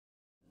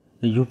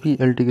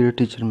यूपीएलटी grade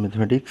teacher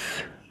mathematics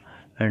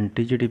and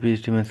TGT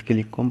PhD maths के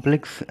लिए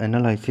complex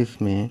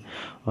analysis में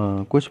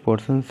कुछ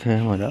पोर्शंस है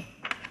हमारा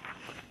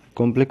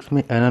कॉम्प्लेक्स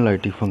में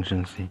एनालिटिक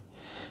फंक्शंस है।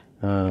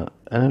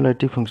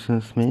 एनालिटिक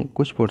फंक्शंस में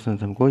कुछ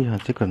पोर्शंस हमको यहाँ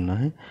से करना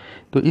है।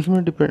 तो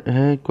इसमें डिपेंड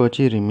है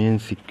Cauchy Riemann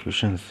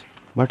equations.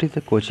 What is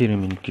the Cauchy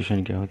Riemann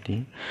equation, क्या होती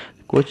है?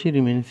 कॉची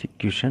रीमैन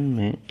इक्वेशन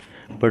में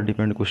पर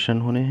डिपेंड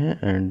क्वेश्चन होने हैं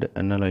एंड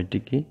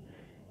एनालिटिक की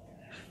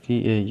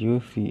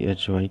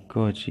CAUCHY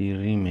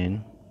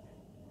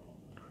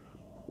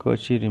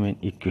कॉची रीमैन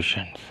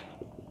इक्वेशंस।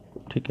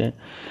 ठीक है,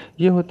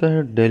 ये होता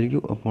है del you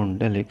upon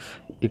del x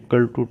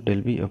equal to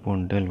del B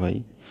upon del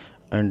Y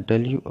and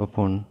del you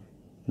upon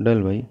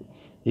del Y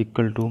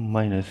equal to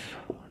minus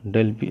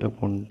del B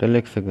upon del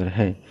x अगर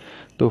है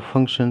तो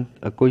function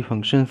कोई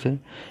function है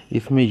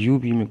इसमें यू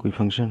बी में कोई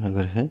फंक्शन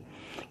अगर है,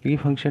 क्योंकि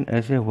फंक्शन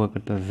ऐसे हुआ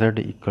करता है z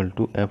equal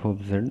to F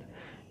of Z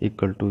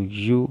equal to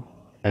you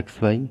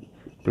x Y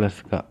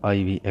plus का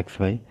आई वी एक्स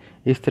वाई,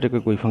 इस तरह का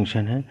कोई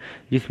फंक्शन है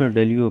जिसमें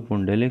del you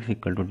upon del x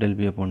equal to del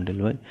B upon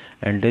del Y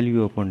and del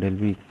you upon del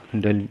B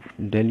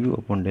del you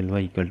upon del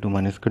Y equal to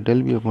minus का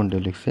del B upon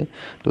del x है।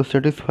 तो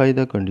satisfy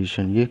the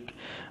condition, ये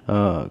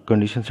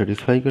condition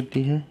satisfy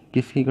करती है।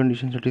 किसकी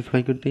condition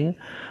satisfy करती है?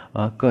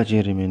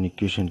 Cauchy Riemann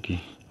equation की।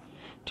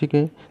 ठीक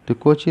है, तो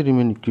कॉची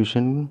रीमैन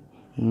इक्वेशन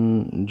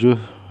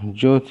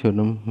जो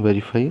थ्योरम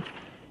वेरीफाई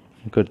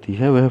करती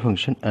है वह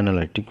फंक्शन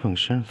एनालिटिक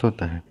फंक्शन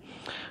होता है।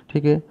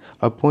 ठीक है,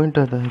 अब पॉइंट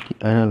आता है कि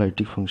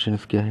एनालिटिक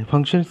फंक्शंस क्या है।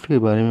 फंक्शंस के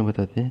बारे में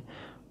बताते हैं।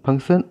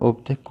 Function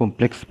of the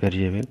complex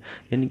variable,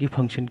 यानी कि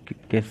फंक्शन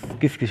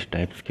किस किस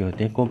टाइप्स के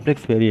होते हैं,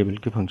 कॉम्प्लेक्स वेरिएबल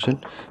के फंक्शन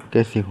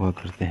कैसे हुआ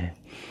करते हैं।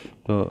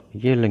 तो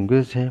ये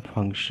लैंग्वेज है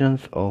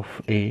functions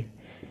of a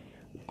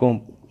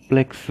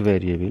complex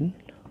variable.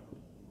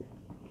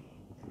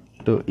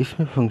 तो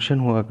इसमें फंक्शन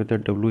हुआ करता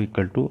है W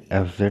equal to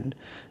F Z,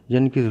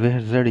 यानी कि वह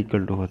जेड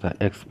इक्वल टू होता है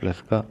एक्स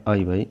प्लस का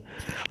आई Y.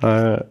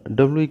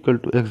 W equal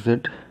to x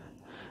Z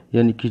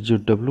यानी कि जो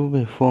डब्ल्यू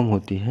में फॉर्म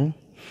होती है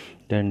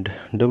एंड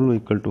डब्ल्यू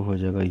इक्वल टू हो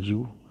जाएगा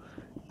यू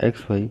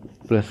एक्स वाई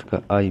प्लस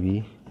का आई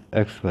वी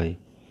एक्स वाई।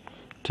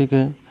 ठीक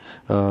है,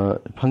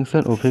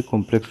 function of a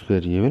complex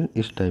variable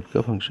इस टाइप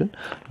का फंक्शन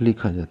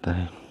लिखा जाता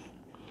है।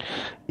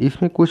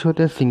 इसमें कुछ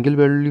होते हैं single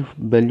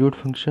valued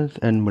functions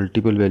and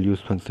multiple values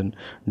function.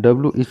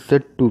 W is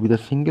said to be the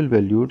single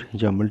valued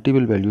या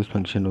multiple values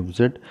function of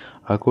Z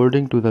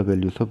according to the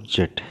values of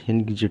Z,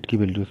 यानी कि जेड की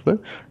वैल्यूज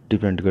पर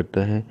डिपेंड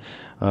करता है।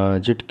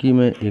 जेड की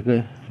में एक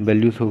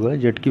वैल्यूज होगा,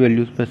 जेड की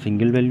वैल्यूज पर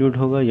सिंगल वैल्यूड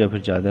होगा या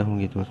फिर ज़्यादा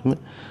होंगी तो उसमें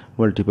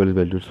मल्टीपल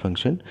वैल्यूड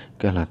फंक्शन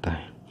कहलाता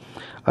है।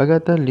 अगर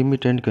आता है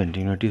limit and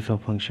कंटिन्यूटीज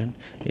of function,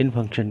 in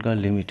function का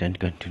लिमिट एंड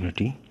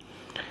कंटिन्यूटी।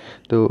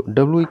 तो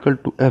W equal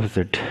to F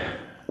Z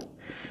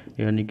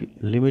यानी कि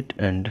limit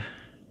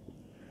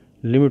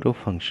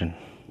of function,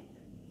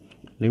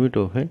 limit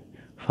of है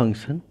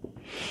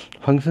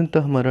फंक्शन तो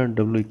हमारा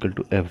W equal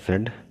to F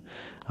Z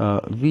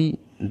V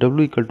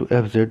W equal to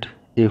F Z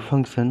a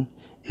function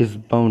is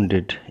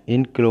bounded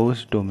in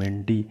close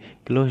domain D,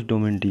 close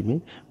domain D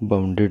में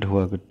bounded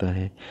हुआ करता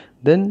है।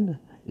 Then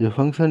ये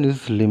फंक्शन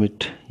इज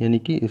लिमिट, यानी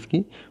कि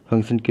इसकी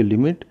फंक्शन की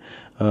limit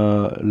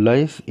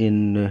lies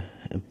in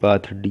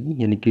path D,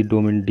 यानी कि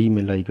डोमेन डी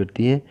में लाई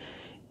करती है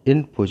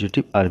इन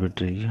पॉजिटिव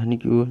आर्बिट्री, यानी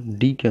कि वो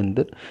डी के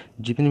अंदर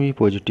जितने भी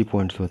पॉजिटिव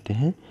पॉइंट्स होते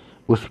हैं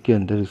उसके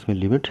अंदर इसमें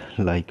लिमिट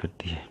लाई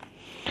करती है।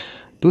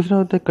 दूसरा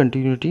होता है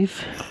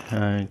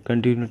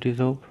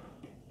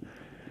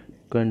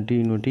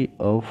कंटिन्यूटी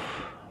ऑफ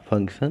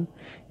फंक्शन,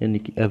 यानी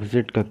कि एफ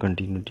जेड का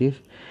कंटिन्यूटीज।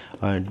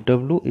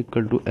 W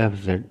equal to F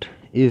Z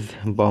is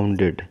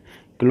bounded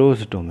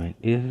close domain,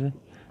 is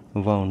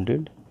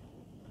bounded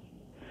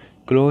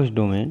close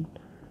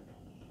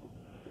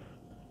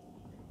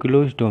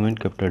domain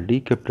capital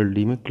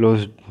D में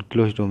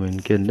क्लोज डोमेन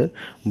के अंदर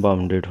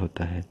बाउंडेड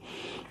होता है।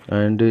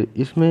 एंड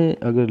इसमें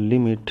अगर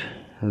limit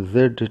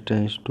z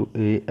tends to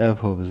A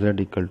F of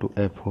z equal to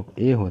F of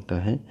ए होता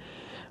है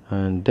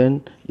and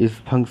then इस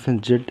function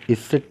z is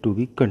said to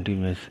be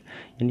continuous,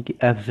 यानी कि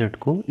एफ जेड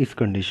को इस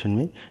कंडीशन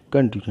में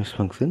कंटिन्यूस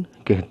फंक्शन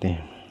कहते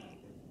हैं।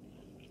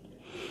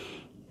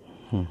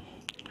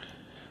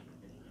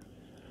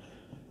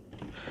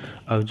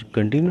 अब जो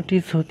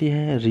कंटिन्यूटीज होती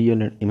है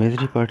रियल एंड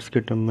इमेजरी पार्ट्स के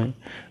टर्म में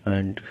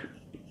and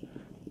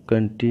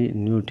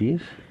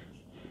कंटिन्यूटीज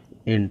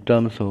in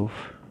terms of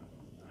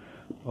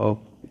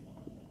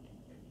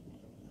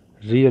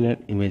real and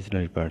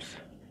imaginary parts.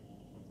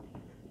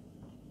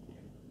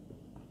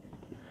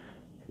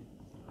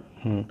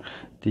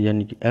 तो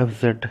यानी कि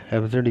एफ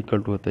जेड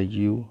इक्वल टू होता है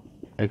यू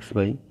एक्स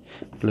वाई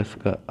प्लस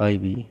का आई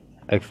वी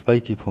एक्स वाई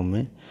की फॉर्म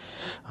में।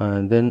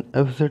 Then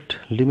F Z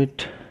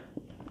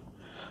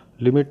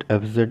limit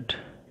F Z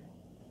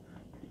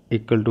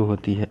equal to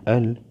होती है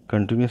एल,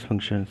 कंटिन्यूस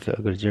फंक्शन से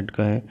अगर जेड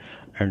का है,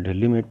 and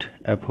limit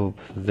F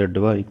of Z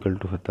bar equal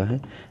to होता है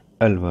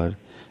एल बार।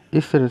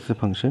 इस तरह से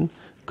फंक्शन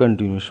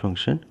कंटिन्यूस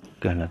फंक्शन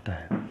कहलाता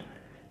है।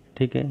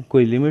 ठीक है,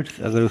 कोई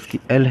लिमिट्स अगर उसकी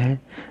एल है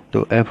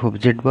तो एफ ऑफ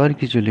जेड बार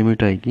की जो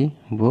लिमिट आएगी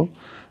वो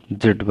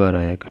जेड बार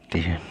आया करती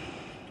है।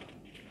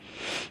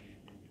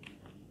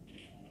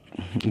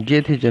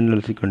 ये थी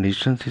जनरल सी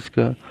कंडीशंस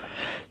इसका।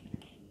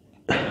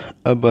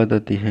 अब बात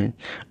आती है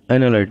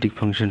एनालिटिक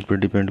फंक्शन पर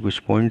डिपेंड कुछ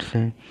पॉइंट्स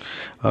हैं।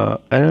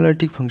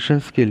 एनालिटिक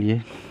फंक्शंस के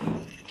लिए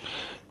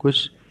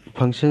कुछ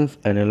फंक्शंस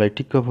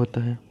एनालिटिक कब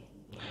होता है।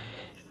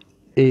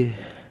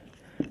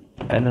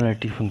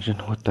 एनालिटिक फंक्शन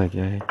होता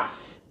क्या है?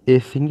 A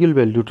single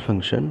valued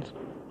function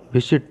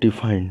which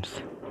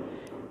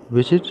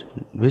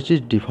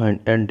is defined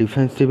and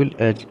defensible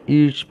at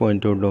each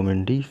point of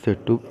domain D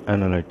set to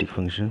analytic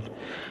function।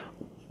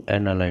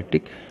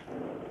 analytic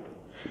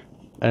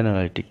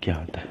क्या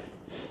होता है?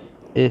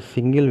 A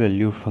single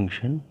valued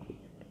function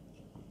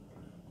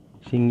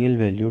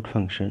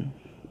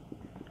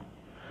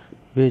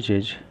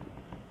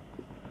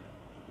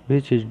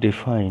which is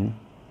defined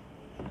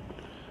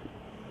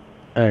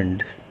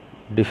and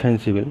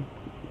defensible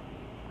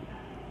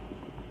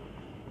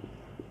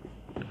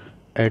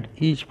at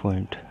each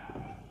point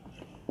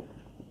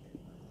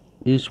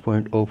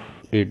of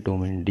a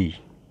domain D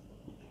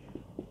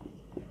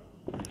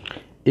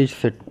is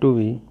said to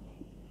be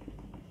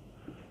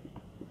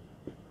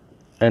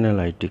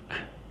analytic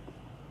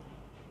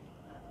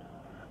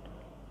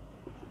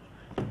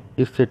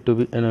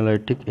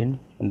in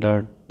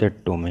that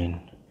domain।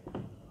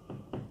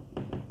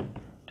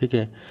 ठीक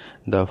है,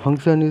 the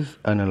function is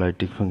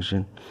analytic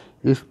function.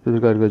 इस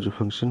प्रकार का जो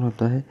function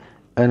होता है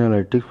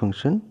एनालिटिक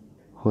फंक्शन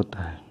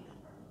होता है।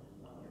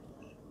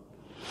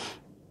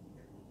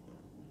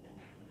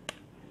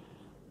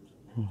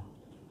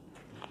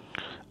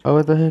 अब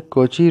आता है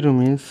Cauchy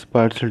रीमैन्स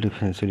partial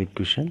differential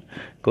equation.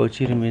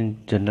 Cauchy Riemann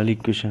general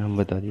equation हम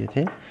बता दिए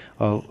थे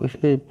और उस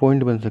पर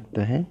पॉइंट बन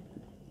सकता है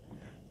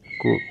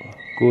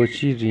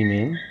Cauchy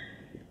Riemann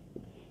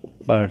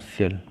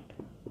partial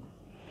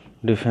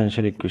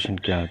differential equation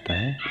क्या होता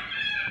है।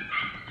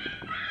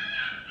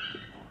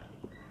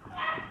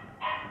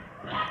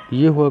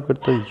 ये हुआ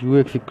करता है you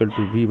x equal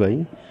to we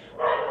Y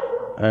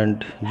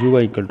and you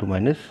Y equal to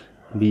minus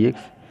B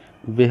x,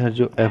 Behar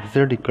जो एफ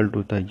जेड इक्वल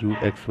टू था यू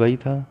एक्स वाई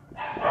था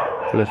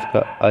प्लस का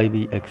आई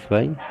B x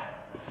Y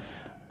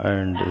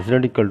and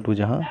Z equal to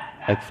जहाँ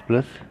एक्स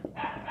प्लस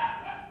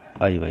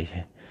आई Y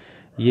है।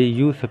 ये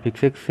you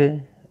suffix x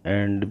है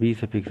and B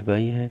suffix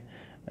Y है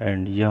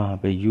and यहाँ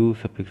पे यू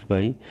सफिक्स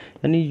वाई,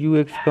 यानी यू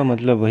एक्स का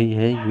मतलब वही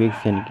है यू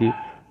एक्स यानी कि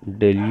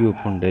del you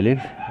upon del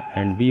x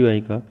and B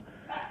Y का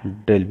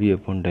del B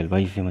upon del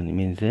Y से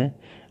मीन्स है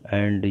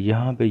एंड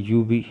यहाँ पे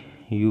you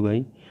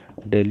Y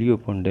del you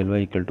upon del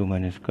Y equal to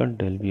minus का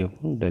del B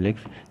upon del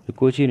x. जो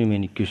Cauchy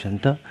Riemann equation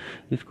था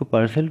इसको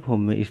partial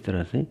form में इस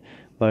तरह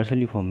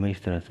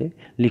से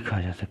लिखा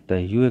जा सकता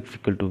है you x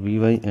equal to we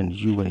Y and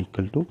you Y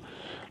equal to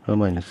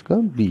minus का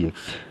बी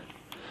एक्स।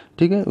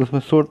 ठीक है, उसमें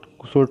शॉर्ट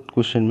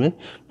क्वेश्चन में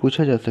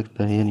पूछा जा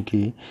सकता है यानी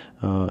कि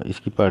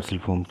इसकी पार्शियल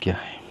फॉर्म क्या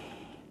है।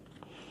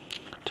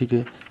 ठीक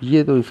है,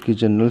 ये तो इसकी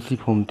जनरल सी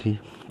फॉर्म थी।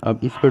 अब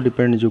इस पर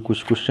डिपेंड जो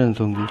कुछ क्वेश्चंस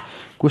होंगे,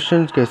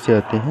 क्वेश्चंस कैसे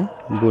आते हैं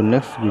वो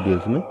नेक्स्ट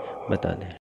वीडियोस में बता दें।